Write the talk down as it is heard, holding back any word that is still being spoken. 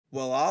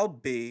Well, I'll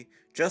be.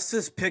 Just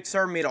as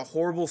Pixar made a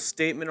horrible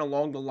statement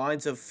along the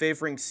lines of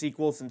favoring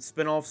sequels and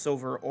spin offs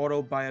over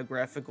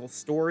autobiographical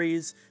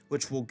stories,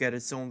 which will get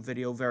its own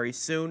video very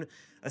soon,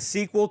 a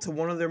sequel to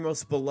one of their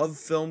most beloved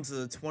films of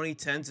the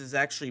 2010s is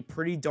actually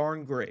pretty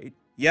darn great.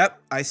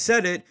 Yep, I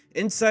said it.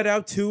 Inside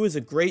Out 2 is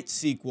a great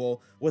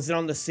sequel. Was it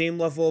on the same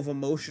level of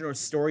emotion or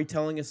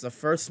storytelling as the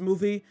first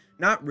movie?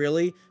 Not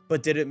really,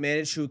 but did it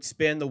manage to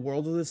expand the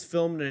world of this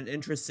film in an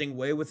interesting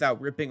way without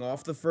ripping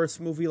off the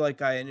first movie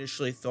like I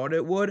initially thought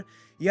it would?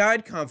 Yeah,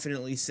 I'd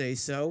confidently say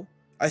so.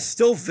 I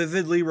still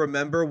vividly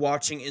remember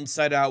watching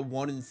Inside Out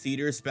 1 in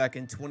theaters back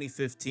in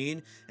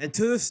 2015, and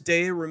to this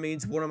day it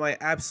remains one of my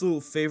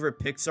absolute favorite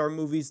Pixar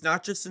movies,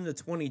 not just in the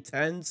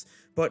 2010s,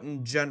 but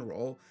in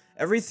general.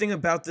 Everything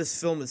about this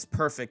film is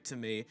perfect to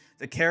me.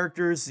 The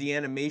characters, the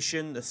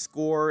animation, the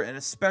score, and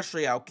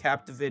especially how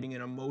captivating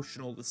and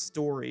emotional the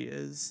story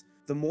is.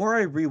 The more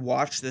I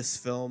rewatch this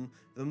film,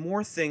 the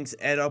more things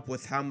add up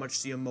with how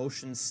much the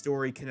emotion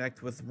story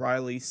connect with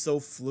Riley so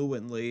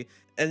fluently,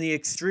 and the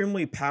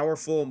extremely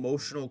powerful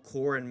emotional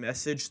core and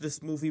message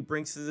this movie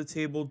brings to the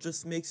table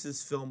just makes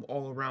this film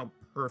all around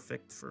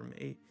perfect for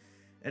me.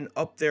 And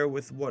up there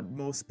with what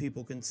most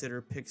people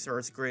consider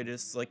Pixar's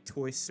greatest, like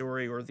Toy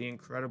Story or The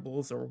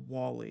Incredibles or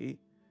WALL-E.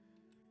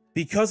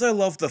 Because I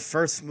loved the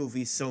first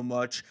movie so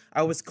much,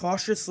 I was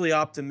cautiously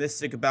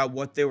optimistic about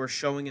what they were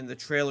showing in the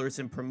trailers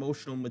and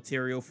promotional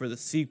material for the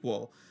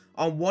sequel.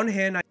 On one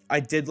hand, I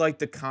did like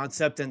the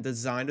concept and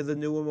design of the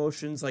new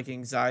emotions like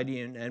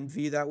anxiety and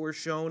envy that were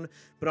shown,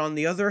 but on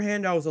the other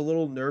hand, I was a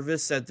little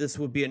nervous that this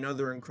would be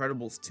another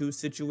Incredibles 2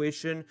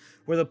 situation,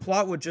 where the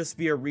plot would just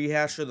be a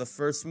rehash of the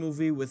first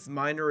movie with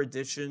minor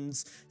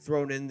additions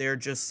thrown in there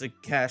just to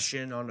cash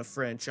in on a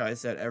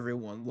franchise that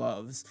everyone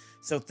loves.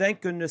 So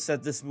thank goodness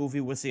that this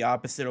movie was the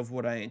opposite of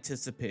what I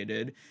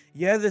anticipated.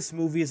 Yeah, this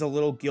movie is a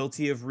little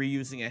guilty of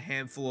reusing a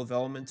handful of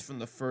elements from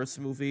the first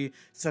movie,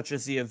 such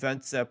as the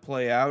events that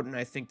play out, and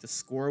I think the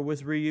score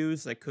was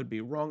reused. I could be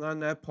wrong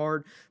on that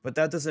part, but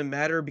that doesn't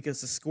matter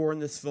because the score in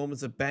this film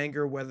is a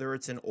banger whether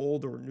it's an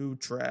old or new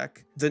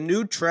track. The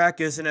new track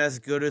isn't as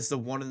good as the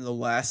one in the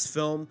last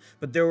film,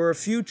 but there were a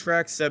few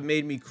tracks that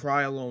made me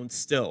cry alone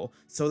still,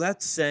 so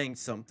that's saying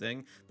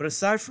something. But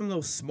aside from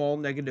those small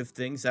negative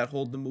things that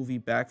hold the movie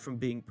back from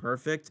being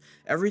perfect,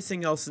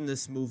 everything else in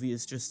this movie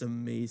is just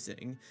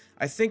amazing.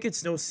 I think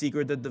it's no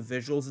secret that the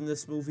visuals in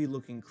this movie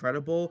look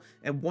incredible,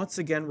 and once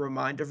again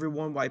remind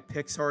everyone why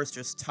Pixar is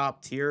just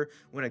top tier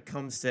when it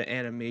comes to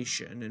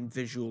animation and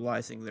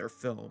visualizing their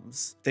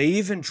films. They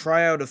even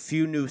try out a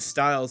few new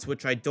styles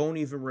which I don't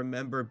even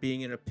remember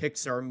being in a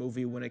Pixar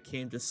movie when it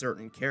came to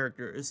certain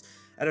characters.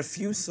 At a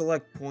few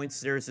select points,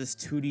 there's this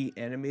 2D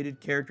animated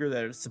character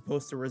that is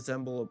supposed to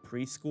resemble a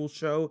preschool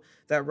show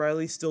that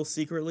Riley still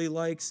secretly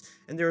likes,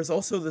 and there's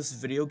also this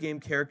video game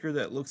character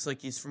that looks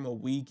like he's from a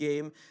Wii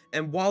game,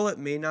 and while it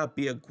may not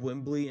be a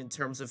Gwimbly in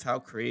terms of how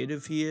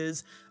creative he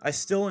is, I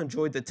still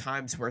enjoyed the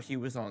times where he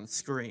was on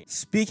screen.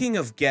 Speaking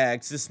of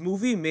gags, this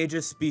movie may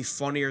just be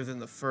funnier than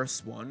the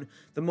first one.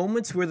 The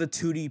moments where the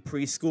 2D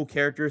preschool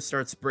character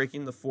starts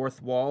breaking the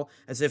fourth wall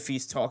as if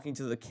he's talking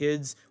to the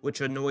kids,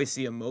 which annoys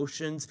the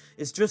emotions,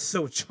 is just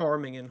so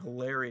charming and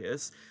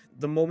hilarious.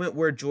 The moment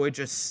where Joy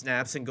just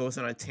snaps and goes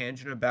on a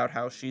tangent about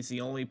how she's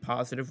the only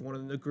positive one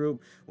in the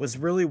group was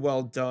really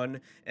well done,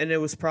 and it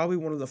was probably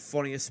one of the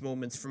funniest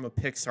moments from a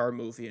Pixar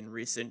movie in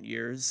recent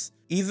years.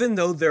 Even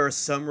though there are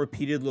some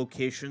repeated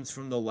locations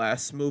from the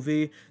last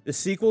movie, the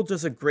sequel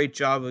does a great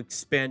job of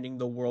expanding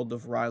the world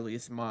of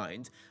Riley's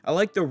mind. I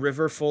like the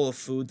river full of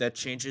food that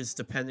changes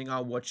depending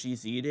on what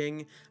she's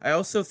eating. I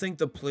also think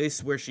the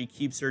place where she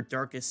keeps her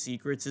darkest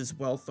secrets is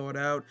well thought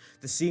out.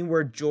 The scene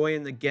where Joy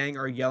and the gang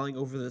are yelling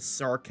over the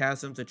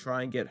sarcasm to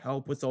try and get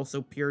help was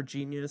also pure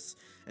genius,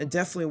 and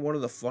definitely one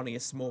of the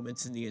funniest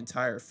moments in the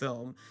entire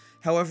film.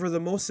 However, the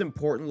most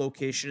important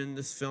location in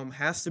this film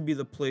has to be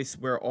the place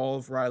where all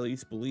of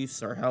Riley's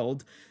beliefs are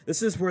held.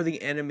 This is where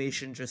the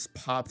animation just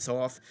pops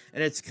off,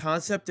 and its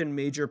concept and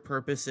major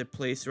purpose it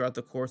plays throughout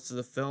the course of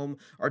the film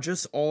are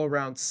just all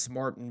around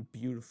smart and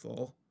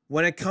beautiful.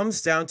 When it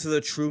comes down to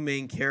the true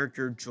main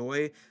character,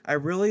 Joy, I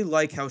really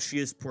like how she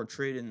is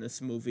portrayed in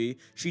this movie.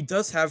 She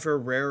does have her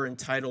rare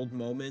entitled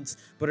moments,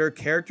 but her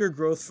character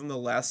growth from the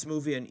last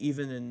movie and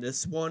even in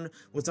this one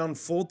was on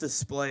full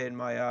display in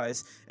my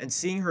eyes, and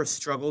seeing her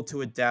struggle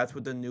to adapt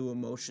with the new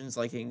emotions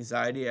like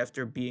anxiety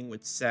after being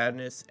with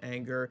sadness,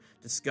 anger,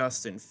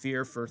 disgust, and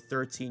fear for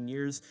 13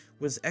 years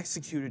was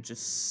executed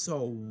just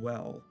so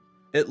well.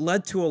 It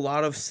led to a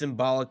lot of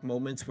symbolic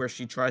moments where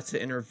she tries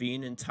to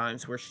intervene in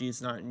times where she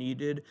is not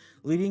needed,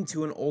 leading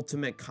to an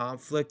ultimate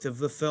conflict of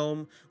the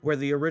film where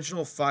the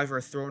original five are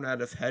thrown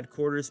out of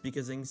headquarters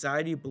because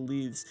anxiety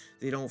believes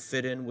they don't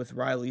fit in with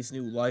Riley's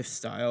new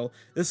lifestyle.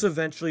 This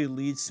eventually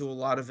leads to a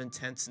lot of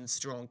intense and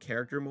strong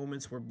character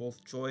moments where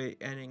both Joy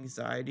and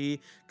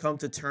anxiety come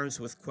to terms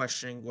with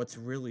questioning what's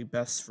really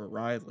best for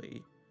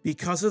Riley.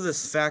 Because of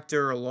this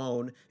factor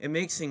alone, it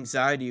makes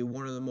anxiety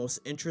one of the most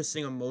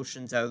interesting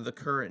emotions out of the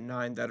current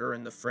 9 that are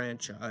in the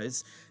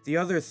franchise. The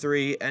other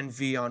 3,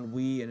 envy,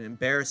 ennui, and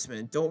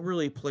embarrassment, don't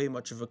really play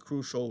much of a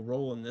crucial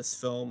role in this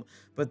film,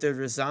 but their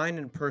design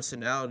and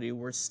personality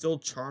were still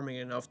charming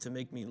enough to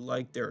make me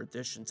like their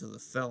addition to the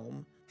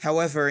film.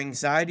 However,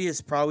 anxiety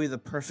is probably the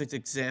perfect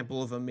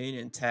example of a main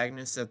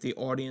antagonist that the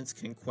audience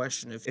can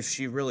question if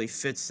she really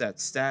fits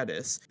that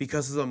status,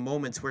 because of the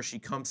moments where she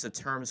comes to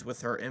terms with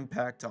her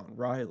impact on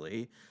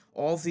Riley.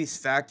 All of these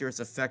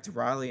factors affect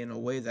Riley in a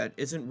way that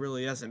isn't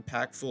really as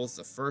impactful as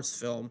the first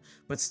film,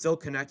 but still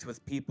connect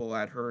with people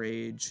at her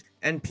age,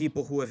 and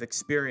people who have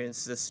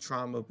experienced this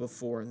trauma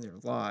before in their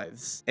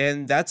lives.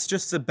 And that's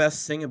just the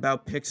best thing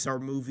about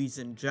Pixar movies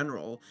in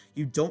general.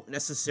 You don't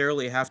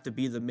necessarily have to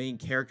be the main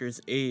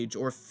character's age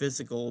or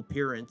physical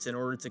appearance in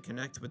order to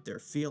connect with their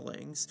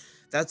feelings.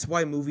 That's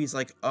why movies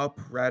like Up,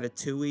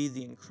 Ratatouille,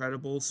 The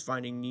Incredibles,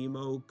 Finding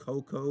Nemo,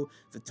 Coco,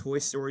 the Toy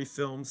Story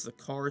films, the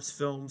Cars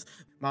films,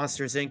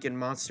 Monsters Inc. and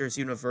Monsters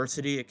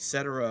University,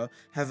 etc.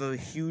 have a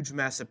huge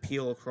mass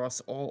appeal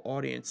across all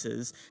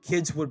audiences.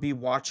 Kids would be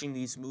watching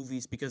these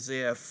movies because they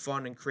have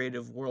fun and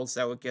creative worlds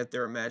that would get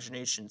their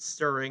imagination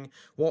stirring,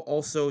 while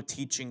also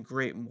teaching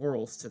great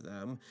morals to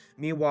them.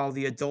 Meanwhile,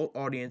 the adult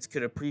audience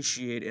could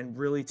appreciate and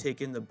really take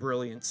in the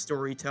brilliant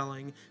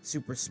storytelling,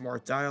 super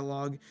smart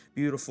dialogue,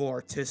 beautiful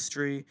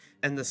artistry,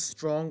 and the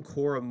strong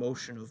core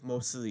emotion of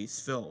most of these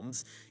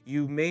films.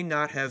 You may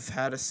not have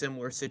had a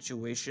similar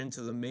situation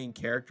to the main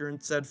character in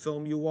said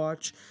film you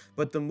watch,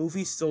 but the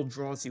movie still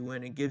draws you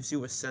in and gives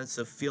you a sense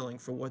of feeling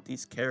for what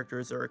these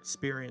characters are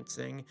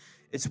experiencing.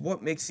 It's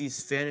what makes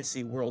these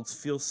fantasy worlds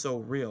feel so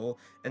real,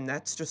 and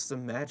that's just the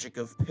magic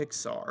of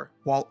Pixar.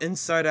 While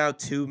Inside Out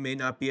 2 may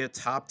not be a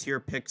top-tier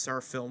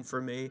Pixar film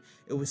for me,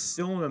 it was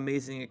still an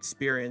amazing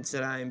experience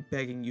that I am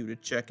begging you to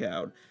check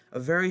out. A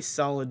very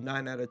solid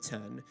 9 out of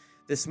 10.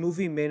 This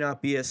movie may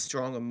not be as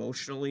strong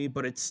emotionally,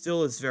 but it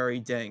still is very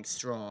dang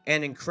strong,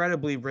 and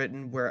incredibly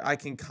written, where I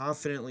can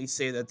confidently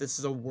say that this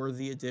is a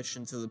worthy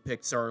addition to the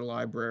Pixar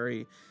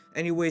library.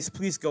 Anyways,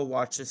 please go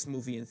watch this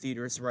movie in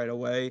theaters right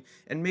away,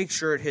 and make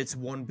sure it hits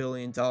 $1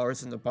 billion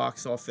in the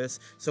box office,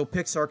 so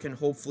Pixar can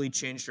hopefully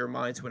change their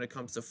minds when it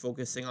comes to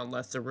focusing on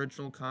less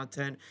original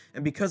content,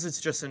 and because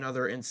it's just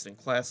another instant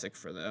classic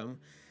for them.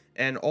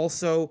 And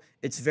also,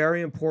 it's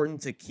very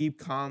important to keep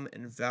calm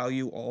and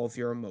value all of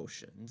your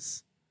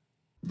emotions.